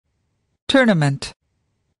tournament,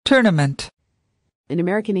 tournament. In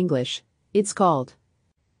American English, it's called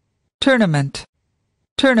Tournament,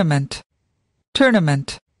 tournament,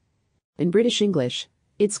 tournament. In British English,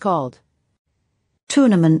 it's called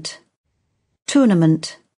tournament,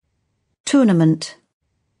 tournament, tournament.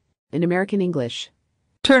 In American English,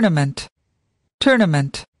 Tournament,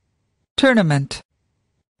 tournament, tournament.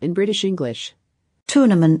 in British English,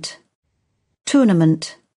 tournament,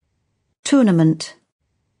 tournament, tournament.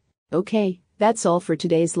 Okay, that's all for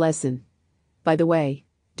today's lesson. By the way,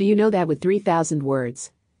 do you know that with 3,000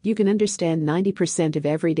 words, you can understand 90% of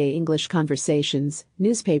everyday English conversations,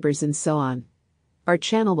 newspapers and so on? Our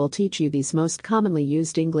channel will teach you these most commonly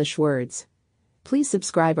used English words. Please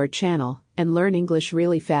subscribe our channel and learn English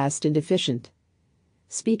really fast and efficient.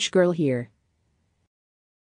 Speech Girl here.